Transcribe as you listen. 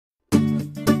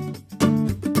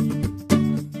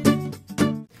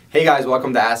Hey guys,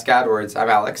 welcome to Ask AdWords. I'm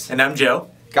Alex. And I'm Joe.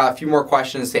 Got a few more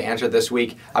questions to answer this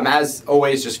week. As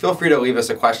always, just feel free to leave us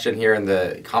a question here in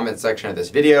the comment section of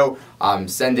this video.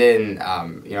 Send in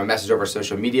a message over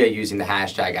social media using the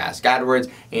hashtag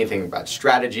AskAdWords. Anything about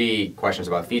strategy, questions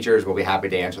about features, we'll be happy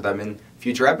to answer them in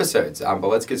future episodes. But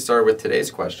let's get started with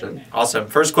today's question. Awesome.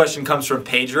 First question comes from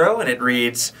Pedro, and it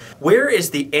reads, where is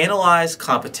the Analyze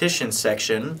Competition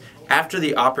section after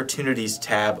the Opportunities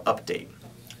tab update?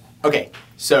 Okay,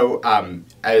 so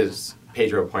as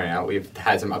Pedro pointed out, we've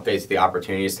had some updates to the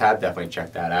Opportunities tab. Definitely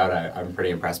check that out. I'm pretty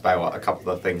impressed by a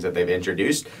couple of things that they've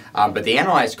introduced. But the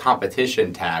Analyze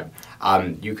Competition tab,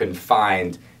 you can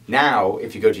find now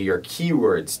if you go to your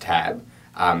Keywords tab,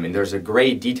 and there's a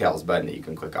gray Details button that you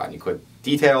can click on. You click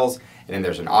Details, and then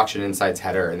there's an Auction Insights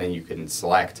header, and then you can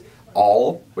select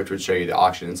All, which would show you the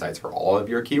auction insights for all of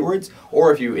your keywords.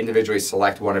 Or if you individually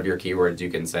select one of your keywords,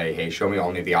 you can say, hey, show me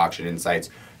only the auction insights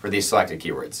for these selected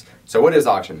keywords. So what is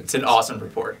auction? It's an awesome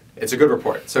report. It's a good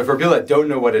report. So for people that don't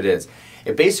know what it is,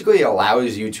 it basically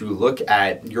allows you to look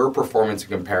at your performance in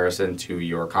comparison to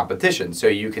your competition. So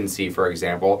you can see, for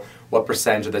example, what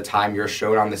percentage of the time you're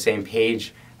shown on the same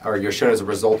page or you're shown as a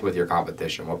result with your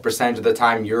competition, what percentage of the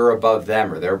time you're above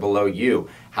them or they're below you,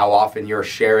 how often you're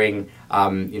sharing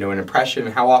an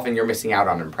impression, how often you're missing out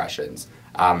on impressions.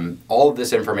 All of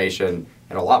this information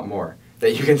and a lot more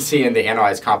that you can see in the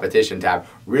Analyze Competition tab.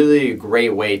 Really a great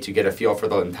way to get a feel for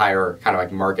the entire kind of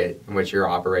like market in which you're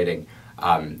operating,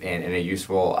 and a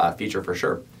useful feature for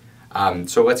sure.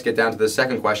 So let's get down to the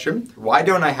second question. Why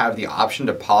don't I have the option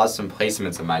to pause some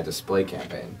placements in my display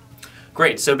campaign?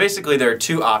 Great. So basically there are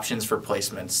two options for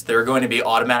placements. There are going to be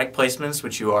automatic placements,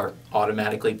 which you are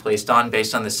automatically placed on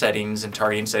based on the settings and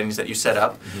targeting settings that you set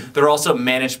up. There are also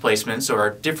managed placements,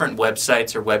 or different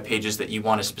websites or web pages that you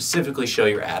want to specifically show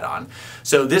your ad on.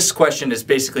 So this question is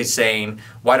basically saying,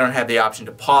 why don't I have the option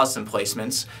to pause some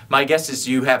placements? My guess is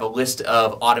you have a list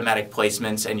of automatic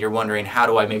placements and you're wondering, how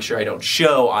do I make sure I don't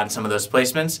show on some of those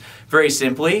placements? Very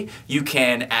simply, you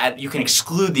can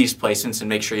exclude these placements and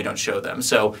make sure you don't show them.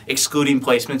 So excluding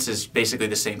placements is basically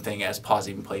the same thing as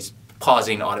pausing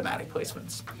automatic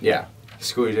placements. Yeah,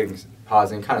 excluding,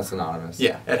 pausing, kind of synonymous.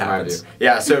 Yeah, it happens.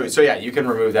 Yeah, so yeah, you can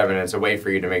remove them, and it's a way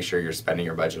for you to make sure you're spending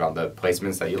your budget on the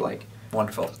placements that you like.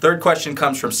 Wonderful. Third question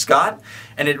comes from Scott,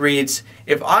 and it reads,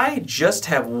 if I just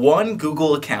have one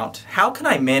Google account, how can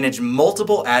I manage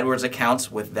multiple AdWords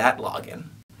accounts with that login?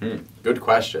 Good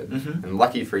question. And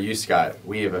lucky for you, Scott,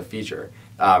 we have a feature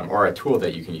or a tool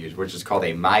that you can use, which is called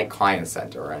a My Client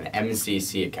Center, or an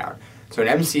MCC account. So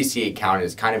an MCC account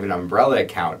is kind of an umbrella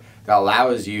account that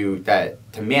allows you to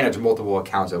manage multiple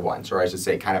accounts at once, or I should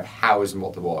say kind of house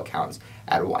multiple accounts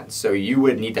at once. So you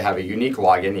would need to have a unique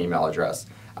login email address.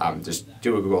 Just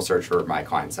do a Google search for My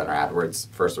Client Center AdWords.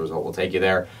 First result will take you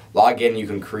there. Log in, you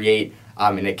can create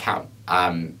an account.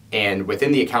 And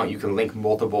within the account, you can link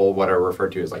multiple what are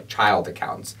referred to as like child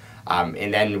accounts.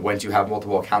 And then once you have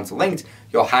multiple accounts linked,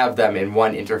 you'll have them in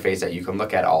one interface that you can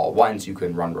look at all at once. You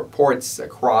can run reports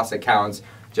across accounts,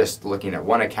 just looking at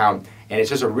one account. And it's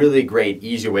just a really great,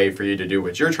 easy way for you to do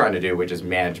what you're trying to do, which is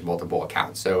manage multiple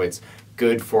accounts. So it's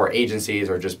good for agencies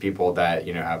or just people that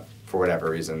have, for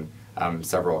whatever reason,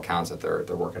 several accounts that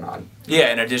they're working on.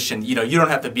 Yeah, in addition, you don't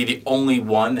have to be the only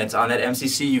one that's on that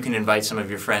MCC. You can invite some of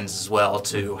your friends as well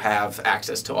to have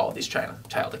access to all of these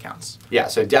child accounts. Yeah,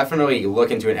 so definitely look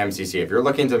into an MCC. If you're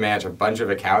looking to manage a bunch of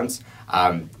accounts,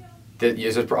 I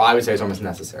would say it's almost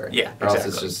necessary. Yeah, or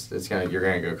exactly. else you're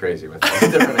gonna go crazy with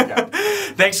different accounts.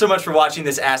 Thanks so much for watching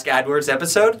this Ask AdWords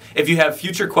episode. If you have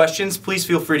future questions, please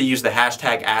feel free to use the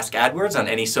hashtag AskAdWords on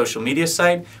any social media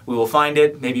site. We will find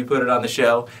it, maybe put it on the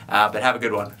show, but have a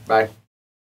good one. Bye.